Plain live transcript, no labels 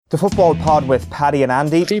The Football Pod with Paddy and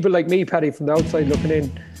Andy. People like me, Paddy, from the outside looking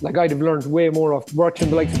in, like I'd have learned way more off watching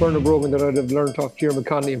the likes of Bernard Brogan than I'd have learned off Diarmuid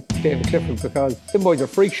Connolly and David Clifford, because them boys are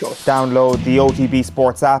freak shows. Download the OTB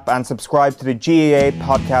Sports app and subscribe to the GAA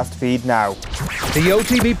podcast feed now. The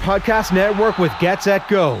OTB Podcast Network with Get Set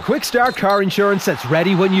Go. Quick start car insurance that's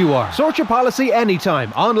ready when you are. Sort your policy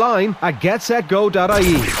anytime online at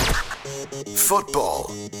getsetgo.ie.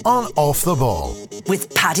 Football on Off the Ball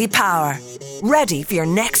with Paddy Power. Ready for your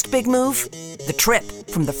next big move? The trip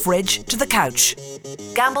from the fridge to the couch.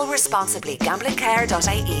 Gamble responsibly.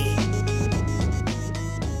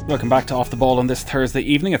 Gamblingcare.ie. Welcome back to Off the Ball on this Thursday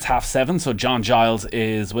evening. It's 7:30, so John Giles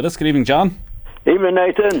is with us. Good evening, John. Evening,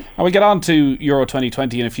 Nathan. And we'll get on to Euro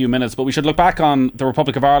 2020 in a few minutes, but we should look back on the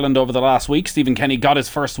Republic of Ireland over the last week. Stephen Kenny got his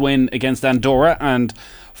first win against Andorra and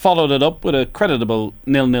followed it up with a creditable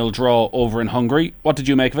 0-0 draw over in Hungary. What did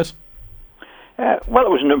you make of it? Well, it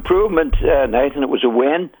was an improvement, Nathan. It was a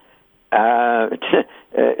win. Andorra,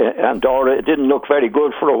 it didn't look very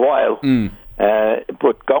good for a while,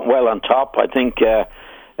 but got well on top. I think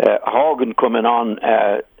Horgan coming on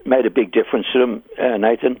made a big difference to them,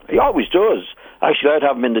 Nathan. He always does. Actually, I'd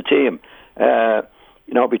have him in the team.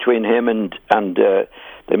 Between him and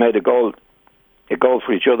they made a goal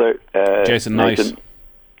for each other. Jason Knight.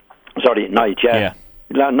 Knight, yeah.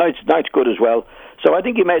 Knight's good as well. So I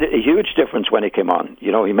think he made a huge difference when he came on.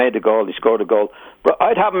 You know, he made the goal, he scored a goal. But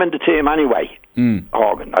I'd have him in the team anyway,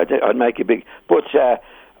 Horgan. I'd make a big... But I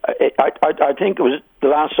think it was the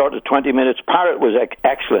last sort of 20 minutes. Parrott was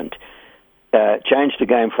excellent. Changed the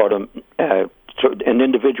game for them. An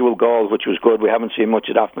individual goal, which was good. We haven't seen much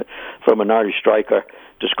of that from an Irish striker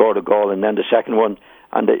to score the goal. And then the second one,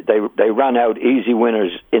 and they ran out easy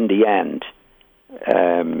winners in the end.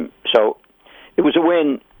 So it was a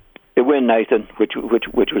win, Nathan, which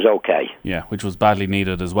was okay. Yeah, which was badly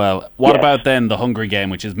needed as well. What about then the Hungary game,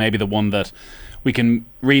 which is maybe the one that we can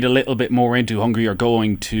read a little bit more into? Hungary are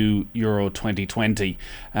going to Euro 2020.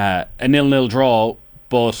 A 0-0 draw,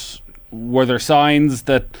 but were there signs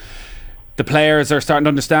that the players are starting to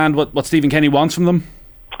understand what Stephen Kenny wants from them?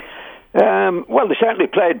 Well, they certainly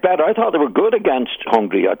played better. I thought they were good against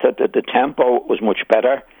Hungary. I thought that the tempo was much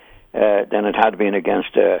better than it had been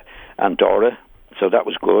against Andorra, so that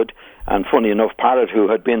was good. And funny enough, Parrott, who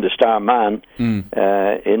had been the star man in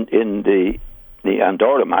the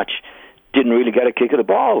Andorra match, didn't really get a kick of the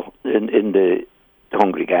ball in the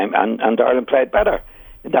Hungary game, and Ireland played better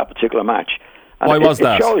in that particular match. And why was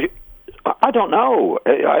that? I don't know.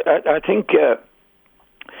 I think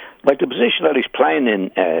like the position that he's playing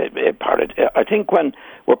in, Parrott, I think when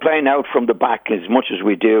we're playing out from the back as much as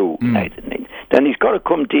we do, then he's got to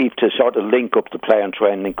come deep to sort of link up the play and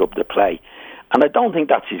try and link up the play. And I don't think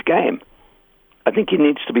that's his game. I think he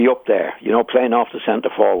needs to be up there, playing off the centre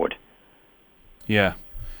forward. Yeah.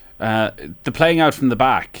 The playing out from the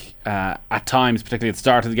back at times, particularly at the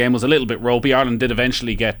start of the game, was a little bit ropey. Ireland did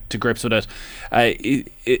eventually get to grips with it.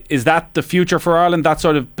 Is that the future for Ireland, that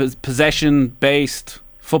sort of possession-based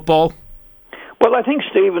football? Well, I think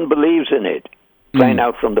Stephen believes in it, playing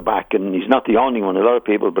out from the back, and he's not the only one. A lot of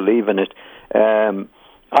people believe in it.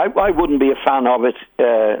 I wouldn't be a fan of it,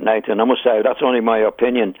 Nathan. I must say, that's only my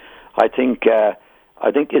opinion. I think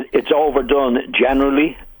it's overdone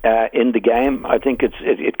generally in the game. I think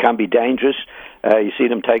it can be dangerous. You see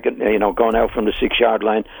them taking, going out from the 6-yard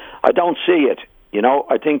line. I don't see it.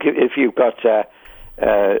 I think if you've got,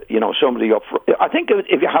 somebody up front, I think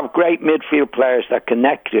if you have great midfield players that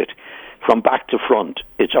connect it from back to front,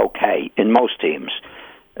 it's okay in most teams.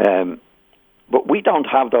 But we don't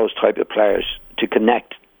have those type of players to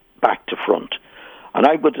connect back to front. And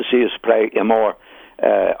I would to see us play a more,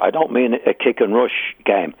 I don't mean a kick and rush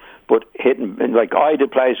game, but hitting, like Ida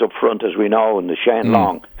plays up front, as we know, and the Shane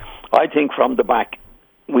Long. I think from the back,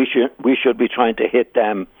 we should be trying to hit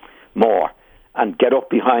them more and get up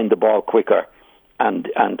behind the ball quicker and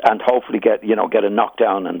hopefully get a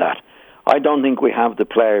knockdown on that. I don't think we have the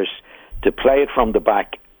players to play it from the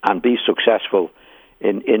back and be successful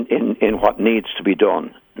in what needs to be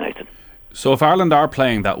done, Nathan. So if Ireland are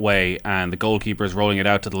playing that way and the goalkeeper is rolling it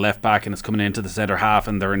out to the left back and it's coming into the centre half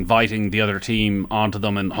and they're inviting the other team onto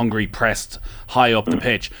them and Hungary pressed high up the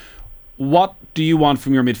pitch, what do you want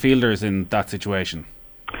from your midfielders in that situation?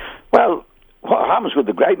 Well, what happens with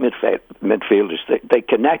the great midfielders, they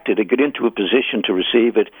connect it, they get into a position to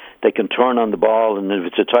receive it, they can turn on the ball, and if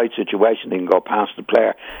it's a tight situation they can go past the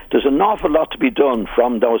player. There's an awful lot to be done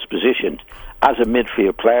from those positions as a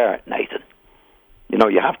midfield player, Nathan.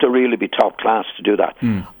 You have to really be top class to do that.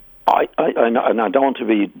 I don't want to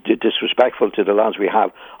be disrespectful to the lads we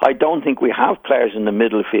have. I don't think we have players in the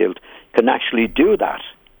middle field can actually do that.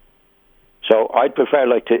 So I'd prefer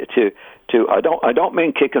I don't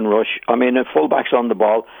mean kick and rush. I mean if fullbacks on the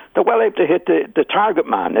ball, they're well able to hit the target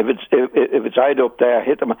man. If it's eyed up there,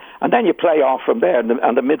 hit them, and then you play off from there, and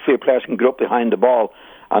the midfield players can get up behind the ball,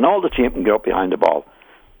 and all the team can get up behind the ball.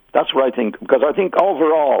 That's what I think, because I think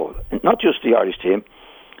overall, not just the Irish team,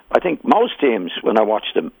 I think most teams, when I watch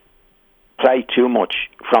them, play too much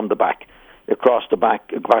from the back, across the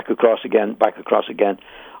back across again, back across again.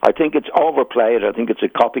 I think it's overplayed. I think it's a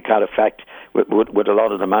copycat effect with a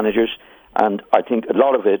lot of the managers, and I think a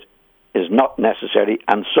lot of it is not necessary,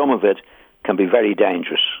 and some of it can be very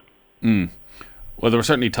dangerous. Well, there were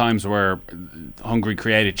certainly times where Hungary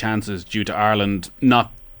created chances due to Ireland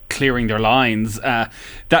not clearing their lines.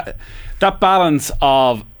 That balance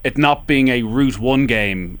of it not being a Route 1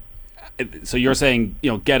 game, so you're saying,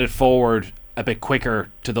 get it forward a bit quicker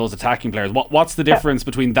to those attacking players. What's the difference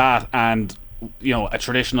between that and a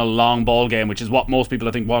traditional long ball game, which is what most people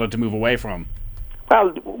I think wanted to move away from?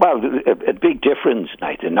 Well, a big difference,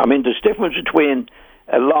 Nathan. I mean, there's a difference between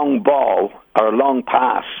a long ball or a long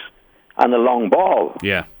pass and a long ball.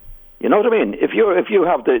 Yeah. You know what I mean? If you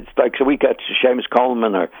have so we get Seamus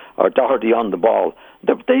Coleman or Doherty on the ball,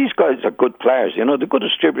 these guys are good players. They're good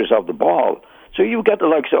distributors of the ball. So you get the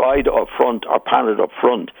likes of Ida up front or Parrott up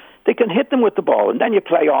front. They can hit them with the ball, and then you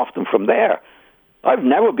play off them from there. I've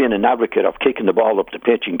never been an advocate of kicking the ball up the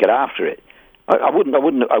pitch and get after it. I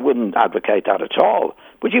wouldn't advocate that at all.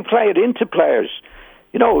 But you play it into players.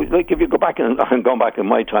 Like if you go back, and I'm going back in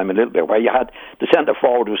my time a little bit, where you had the centre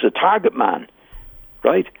forward was a target man,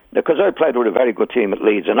 right? Because I played with a very good team at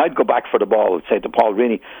Leeds, and I'd go back for the ball and say to Paul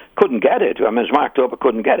Reaney, couldn't get it. I mean, it was marked up, but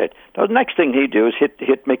couldn't get it. The next thing he'd do is hit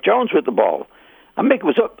Mick Jones with the ball. And Mick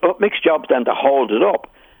was up Mick's job then to hold it up.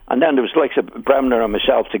 And then there was like Bremner and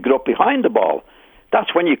myself to get up behind the ball.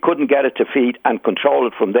 That's when you couldn't get it to feet and control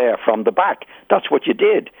it from there, from the back. That's what you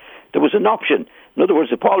did. There was an option. In other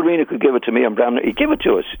words, if Paul Reaney could give it to me and Bremner, he'd give it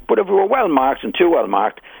to us. But if we were well marked and too well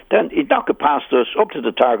marked, then he'd knock it past us, up to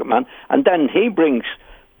the target man, and then he brings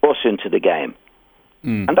us into the game.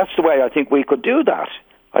 And that's the way I think we could do that.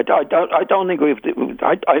 I don't think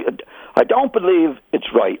I don't believe it's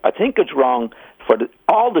right. I think it's wrong for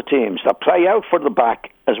all the teams that play out for the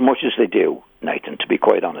back as much as they do, Nathan, to be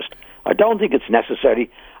quite honest. I don't think it's necessary,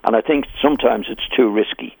 and I think sometimes it's too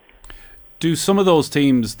risky. Do some of those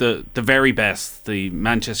teams, the very best, the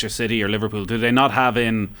Manchester City or Liverpool, do they not have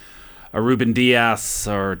in a Ruben Dias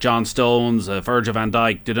or John Stones, a Virgil van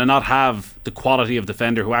Dijk? Do they not have the quality of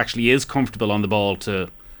defender who actually is comfortable on the ball to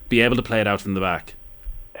be able to play it out from the back?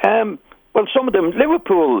 Well, some of them,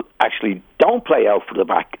 Liverpool actually don't play out for the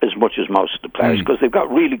back as much as most of the players, because they've got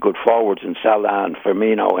really good forwards in Salah and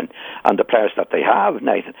Firmino and the players that they have,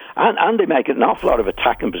 Nathan. And they make an awful lot of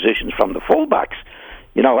attacking positions from the fullbacks.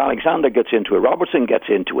 Alexander gets into it, Robertson gets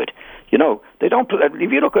into it. They don't play,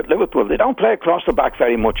 if you look at Liverpool, they don't play across the back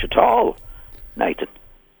very much at all, Nathan.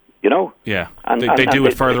 Yeah, they do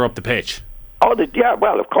it further up the pitch. Oh, yeah,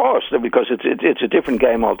 well, of course, because it's a different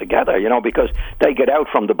game altogether, because they get out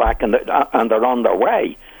from the back and they're on their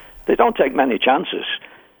way. They don't take many chances.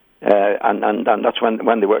 And that's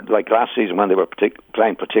when they were, like last season, when they were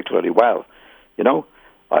playing particularly well.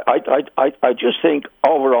 I just think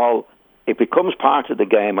overall it becomes part of the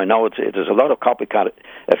game. I know there's a lot of copycat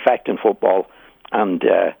effect in football, and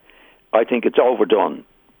I think it's overdone.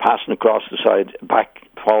 Passing across the side, back,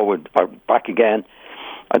 forward, or back again.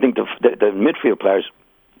 I think the midfield players,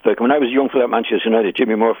 like when I was a young fella at Manchester United,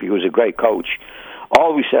 Jimmy Murphy, who was a great coach,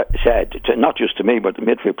 always said, not just to me, but the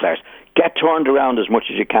midfield players, get turned around as much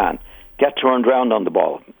as you can. Get turned around on the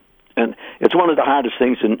ball. And it's one of the hardest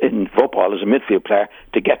things in football as a midfield player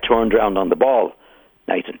to get turned around on the ball,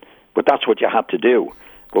 Nathan. But that's what you have to do.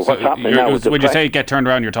 But what's happening now... When you say get turned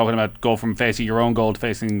around, you're talking about go from facing your own goal to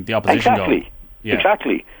facing the opposition goal. Yeah.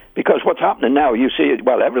 Exactly. Because what's happening now, you see it,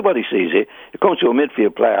 well, everybody sees it. It comes to a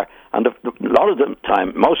midfield player, and a lot of the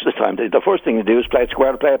time, most of the time, the first thing you do is play it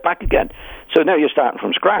square to play it back again. So now you're starting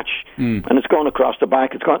from scratch, and it's going across the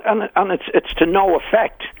back. It's going, and it's to no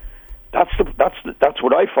effect. That's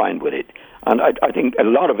what I find with it, and I think a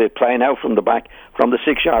lot of it playing out from the back, from the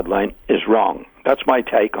 6-yard line, is wrong. That's my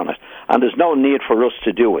take on it, and there's no need for us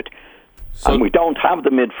to do it. So, and we don't have the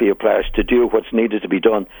midfield players to do what's needed to be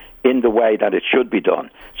done in the way that it should be done.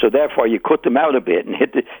 So therefore, you cut them out a bit and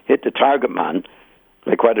hit the target man,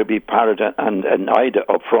 like whether it be Parrott and Ida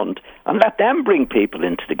up front, and let them bring people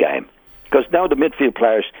into the game. Because now the midfield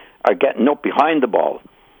players are getting up behind the ball.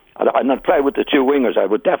 And I'd play with the two wingers. I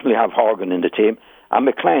would definitely have Horgan in the team and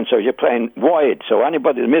McLean. So you're playing wide. So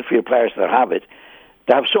anybody, the midfield players that have it,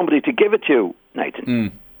 they have somebody to give it to,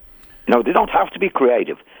 Nathan. They don't have to be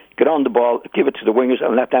creative. Get on the ball, give it to the wingers,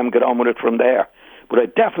 and let them get on with it from there. But I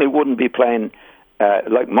definitely wouldn't be playing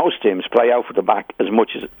like most teams, play out for the back as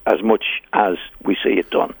much as we see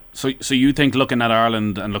it done. So you think, looking at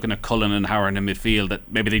Ireland and looking at Cullen and Howard in midfield,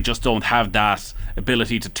 that maybe they just don't have that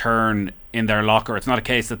ability to turn in their locker? It's not a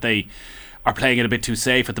case that they are playing it a bit too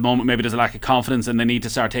safe at the moment. Maybe there's a lack of confidence and they need to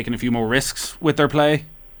start taking a few more risks with their play?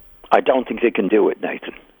 I don't think they can do it,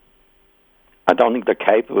 Nathan. I don't think they're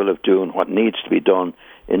capable of doing what needs to be done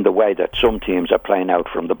in the way that some teams are playing out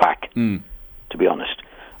from the back, to be honest.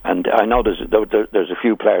 And I know there's a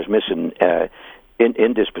few players missing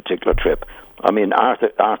in this particular trip. I mean,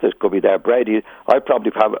 Arthur could be there. Brady, I'd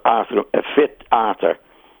probably have a fit Arthur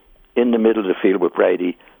in the middle of the field with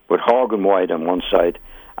Brady, with Horgan wide on one side,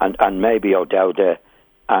 and maybe O'Dowda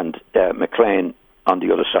and McLean on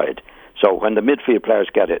the other side. So when the midfield players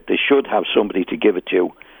get it, they should have somebody to give it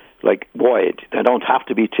to, like wide. They don't have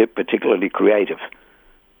to be particularly creative.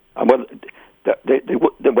 And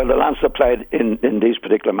the lads that played in these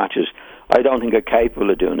particular matches, I don't think are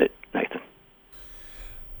capable of doing it, Nathan.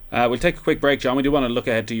 We'll take a quick break, John. We do want to look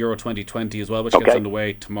ahead to Euro 2020 as well, which gets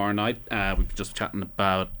underway tomorrow night. We've just chatting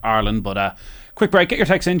about Ireland, but quick break. Get your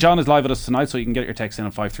text in. John is live with us tonight, so you can get your text in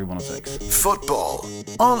on 53106. Football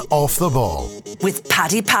on Off the Ball with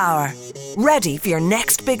Paddy Power. Ready for your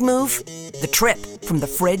next big move? The trip from the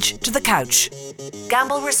fridge to the couch.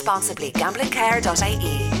 Gamble responsibly.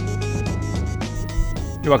 GamblingCare.ie.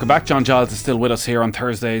 You're welcome back. John Giles is still with us here on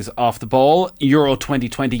Thursdays Off the Ball. Euro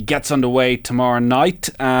 2020 gets underway tomorrow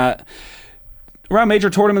night. Around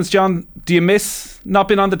major tournaments, John, do you miss not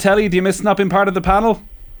being on the telly? Do you miss not being part of the panel?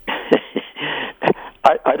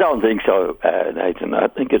 I don't think so, Nathan. I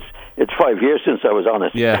think it's 5 years since I was on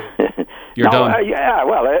it. Yeah, you're done.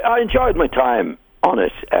 I enjoyed my time on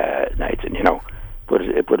it, Nathan. But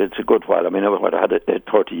it's a good while. I mean, I had a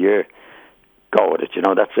 30-year go at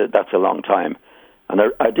it. That's a long time. And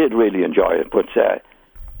I did really enjoy it, but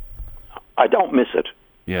I don't miss it.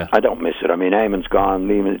 Yeah, I don't miss it. I mean, Eamon's gone,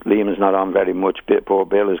 Lehman's not on very much. Poor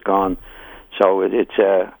Bill is gone, so it's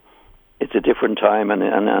a different time and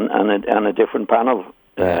a different panel,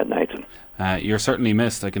 Nathan. You're certainly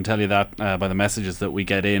missed. I can tell you that by the messages that we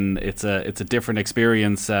get in. It's a different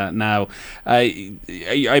experience now.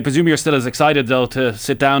 I presume you're still as excited though to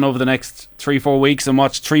sit down over the next 3-4 weeks and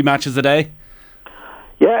watch 3 matches a day.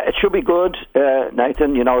 Yeah, it should be good,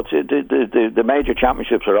 Nathan. The major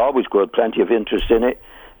championships are always good. Plenty of interest in it.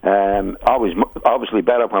 Obviously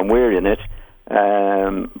better when we're in it.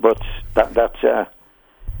 But that's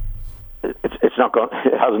it's not going.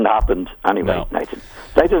 It hasn't happened anyway, no. Nathan.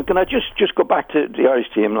 Nathan, can I just go back to the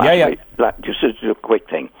Irish team last night? Just a quick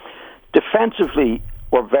thing. Defensively,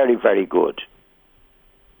 we're very, very good.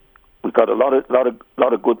 We've got a lot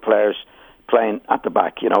of good players playing at the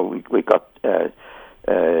back. We got.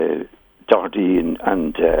 Doherty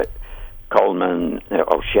and Coleman,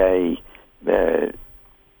 O'Shea,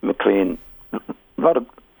 McLean, a lot of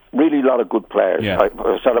good players. Yeah. I've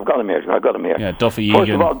got them here. Yeah, Duffy. First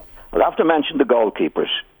Egan. of all, I'll have to mention the goalkeepers.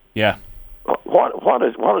 Yeah. What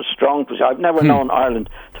a strong position. I've never known Ireland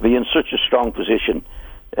to be in such a strong position,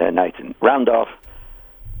 Nathan. Randolph,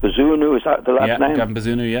 Bazunu, is that the last name? Gavin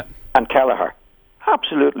Bazunu, yeah. And Kelleher.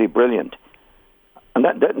 Absolutely brilliant. And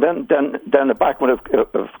then the backman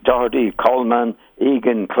of Doherty, Coleman,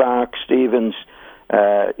 Egan, Clark, Stevens,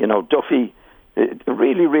 Duffy,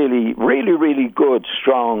 really good,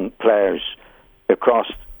 strong players across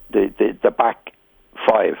the back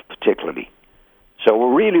 5 particularly. So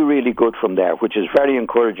we're really good from there, which is very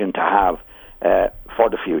encouraging to have for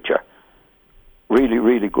the future.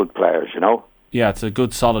 Really good players, Yeah, it's a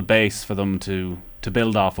good solid base for them to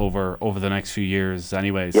build off over the next few years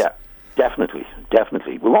anyways. Yeah.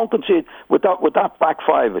 Definitely. We won't concede with that back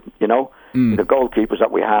 5, the goalkeepers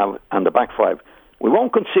that we have and the back 5. We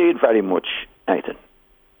won't concede very much, Nathan.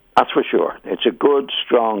 That's for sure. It's a good,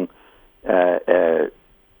 strong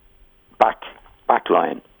back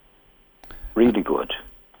line. Really good.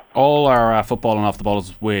 All our football and off the ball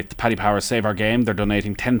is with Paddy Power Save Our Game. They're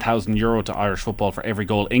donating €10,000 to Irish football for every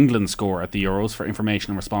goal England score at the Euros. For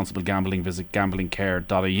information on responsible gambling, visit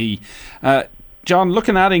gamblingcare.ie. John,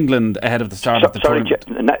 looking at England ahead of the start of the tournament.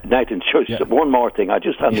 Nathan, one more thing. I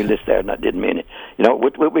just had my list there and I didn't mean it.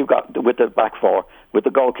 We've got with the back 4, with the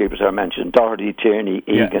goalkeepers I mentioned, Doherty, Tierney,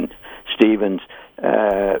 Egan, Stevens,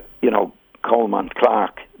 Coleman,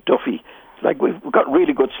 Clark, Duffy. like we've got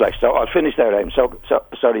really good selection. So I'll finish there, Aim. So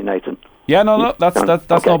sorry, Nathan. Yeah, no, that's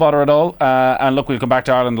Okay. no bother at all. And look, we'll come back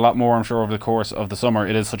to Ireland a lot more, I'm sure, over the course of the summer.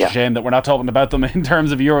 It is such a shame that we're not talking about them in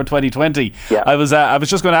terms of Euro 2020. Yeah. I was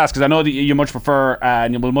just going to ask, because I know that you much prefer,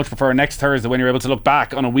 and you will much prefer next Thursday when you're able to look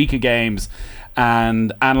back on a week of games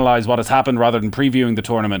and analyse what has happened rather than previewing the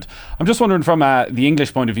tournament. I'm just wondering from the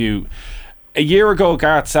English point of view, a year ago,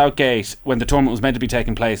 Gareth Southgate, when the tournament was meant to be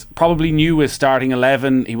taking place, probably knew his starting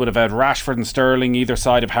 11. He would have had Rashford and Sterling either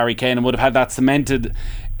side of Harry Kane and would have had that cemented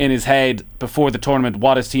in his head before the tournament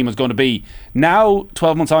what his team was going to be. Now,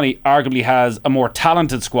 12 months on, he arguably has a more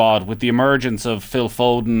talented squad with the emergence of Phil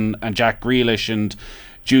Foden and Jack Grealish and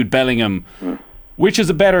Jude Bellingham. Which is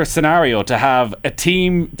a better scenario, to have a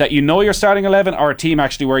team that you know you're starting 11, or a team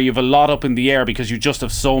actually where you have a lot up in the air because you just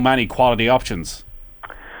have so many quality options?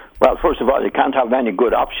 Well, first of all, you can't have many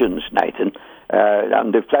good options, Nathan.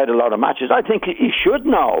 And they've played a lot of matches. I think he should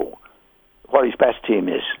know what his best team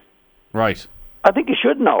is. Right. I think he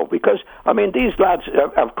should know, because, I mean, these lads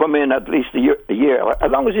have come in at least a year. How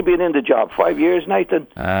long has he been in the job? 5 years, Nathan?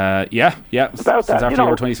 Yeah. About since that, after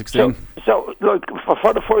Euro 2016. So look,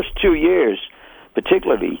 for the first 2 years,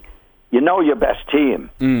 particularly, you know your best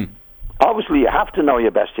team. Obviously, you have to know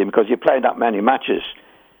your best team because you play that many matches.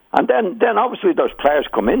 And then obviously those players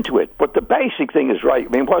come into it. But the basic thing is right. I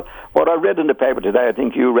mean, what I read in the paper today, I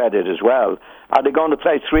think you read it as well. Are they going to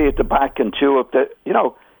play 3 at the back and 2 up the... You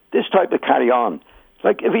know, this type of carry on.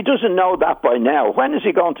 Like, if he doesn't know that by now, when is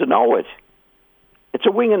he going to know it? It's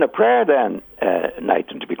a wing and a prayer then,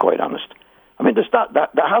 Nathan, to be quite honest. I mean,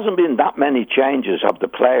 there hasn't been that many changes of the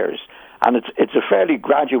players. And it's a fairly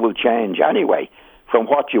gradual change anyway from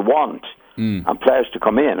what you want and players to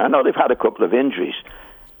come in. I know they've had a couple of injuries.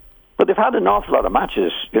 But they've had an awful lot of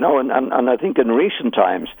matches, you know, and I think in recent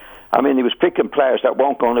times, I mean, he was picking players that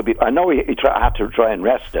weren't going to be... I know he had to try and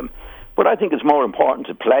rest them, but I think it's more important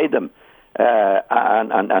to play them.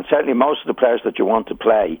 And certainly most of the players that you want to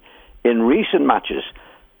play in recent matches...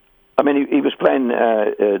 I mean, he was playing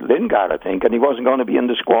Lingard, I think, and he wasn't going to be in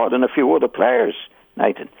the squad, and a few other players,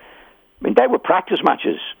 Nathan. I mean, they were practice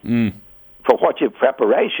matches for what your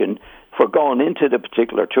preparation for going into the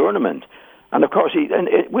particular tournament. And of course,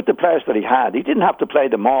 with the players that he had, he didn't have to play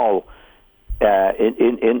them all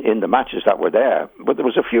in the matches that were there. But there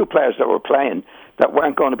was a few players that were playing that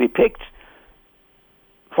weren't going to be picked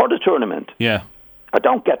for the tournament. Yeah, I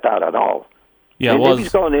don't get that at all. Yeah, if he's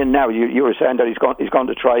going in now, you were saying that he's going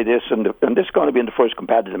to try this, and this is going to be in the first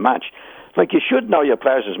competitive match. Like, you should know your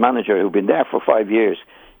players as manager who've been there for 5 years,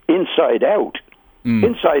 inside out,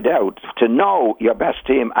 to know your best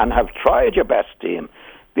team and have tried your best team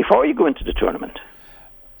before you go into the tournament.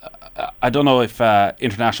 I don't know if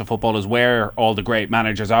international football is where all the great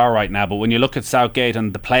managers are right now, but when you look at Southgate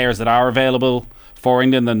and the players that are available for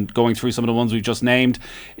England and going through some of the ones we've just named,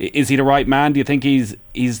 is he the right man? Do you think he's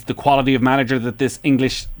the quality of manager that this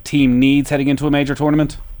English team needs heading into a major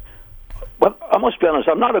tournament? Well, I must be honest,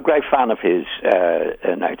 I'm not a great fan of his,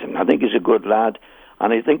 Nathan. I think he's a good lad,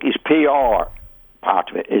 and I think his PR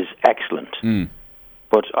part of it is excellent.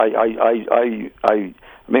 But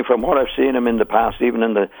I mean, from what I've seen him in the past, even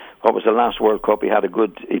in what was the last World Cup, he had a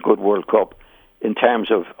good World Cup in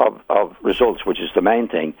terms of results, which is the main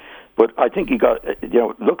thing. But I think he got,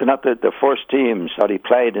 looking at the first teams that he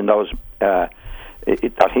played in those, that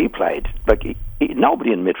he played, like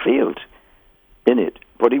nobody in midfield in it.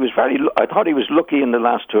 But I thought he was lucky in the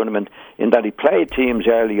last tournament in that he played teams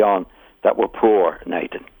early on that were poor,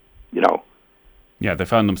 Nathan, Yeah, they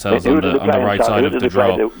found themselves on the right side of the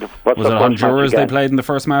draw. Was it Honduras they played in the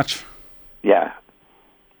first match? Yeah.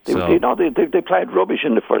 They played rubbish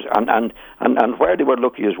in the first, and where they were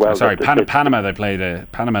lucky as well. Sorry, Panama they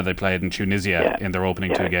played. Panama they played in Tunisia in their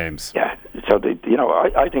opening 2 games. Yeah, so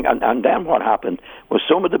I think, and then what happened was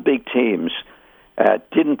some of the big teams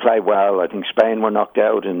didn't play well. I think Spain were knocked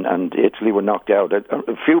out, and Italy were knocked out.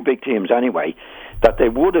 A few big teams anyway that they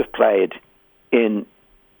would have played in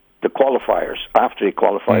the qualifiers after he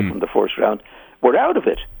qualified from the first round were out of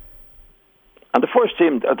it. And the first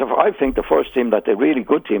team, I think the first team, that the really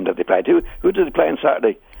good team that they played, who did they play on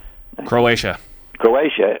Saturday? Croatia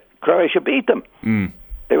beat them.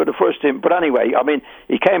 They were the first team. But anyway, I mean,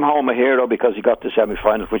 he came home a hero because he got to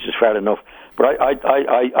semi-finals, which is fair enough. But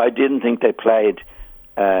I didn't think they played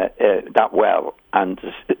that well, and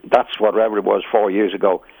that's whatever it was 4 years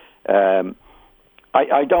ago.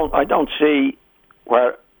 I don't see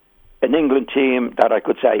where an England team that I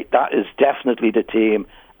could say that is definitely the team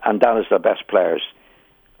and that is their best players.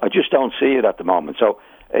 I just don't see it at the moment. So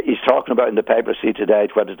he's talking about in the paper, see today,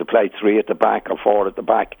 whether to play 3 at the back or 4 at the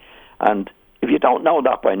back. And if you don't know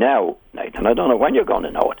that by now, Nathan, I don't know when you're going to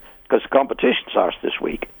know it. because the competition starts this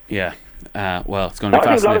week. Yeah. Well, it's going to be fascinating.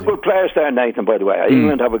 I think a lot of good players there, Nathan, by the way.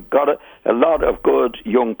 England have got a lot of good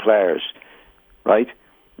young players, right?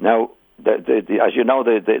 Now, as you know,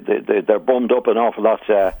 they're bummed up an awful lot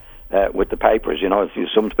with the papers. You know,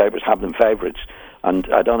 some papers have them favourites, and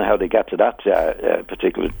I don't know how they get to that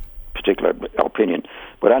particular opinion.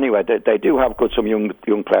 But anyway, they do have some young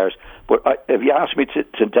players. But if you ask me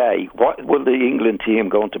today, what will the England team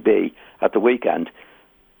going to be at the weekend?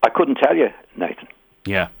 I couldn't tell you, Nathan.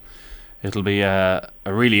 Yeah. It'll be a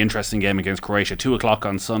really interesting game against Croatia. 2 o'clock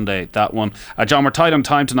on Sunday, that one. John, we're tight on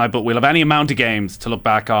time tonight, but we'll have any amount of games to look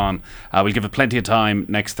back on. We'll give it plenty of time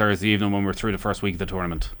next Thursday evening when we're through the first week of the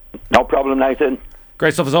tournament. No problem, Nathan.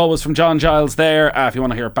 Great stuff as always from John Giles there. If you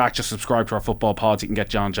want to hear it back, just subscribe to our football pods. You can get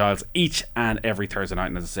John Giles each and every Thursday night.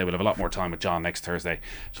 And as I say, we'll have a lot more time with John next Thursday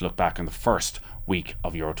to look back on the first week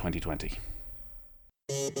of Euro 2020.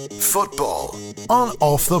 Football on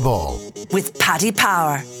Off the Ball. With Paddy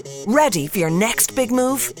Power. Ready for your next big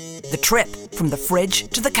move? The trip from the fridge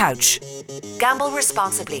to the couch. Gamble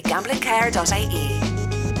responsibly. Gamblingcare.ie.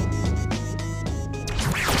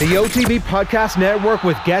 The OTB Podcast Network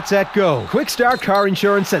with Get Set Go. Quick start car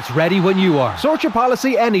insurance that's ready when you are. Sort your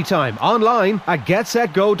policy anytime online at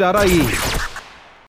getsetgo.ie.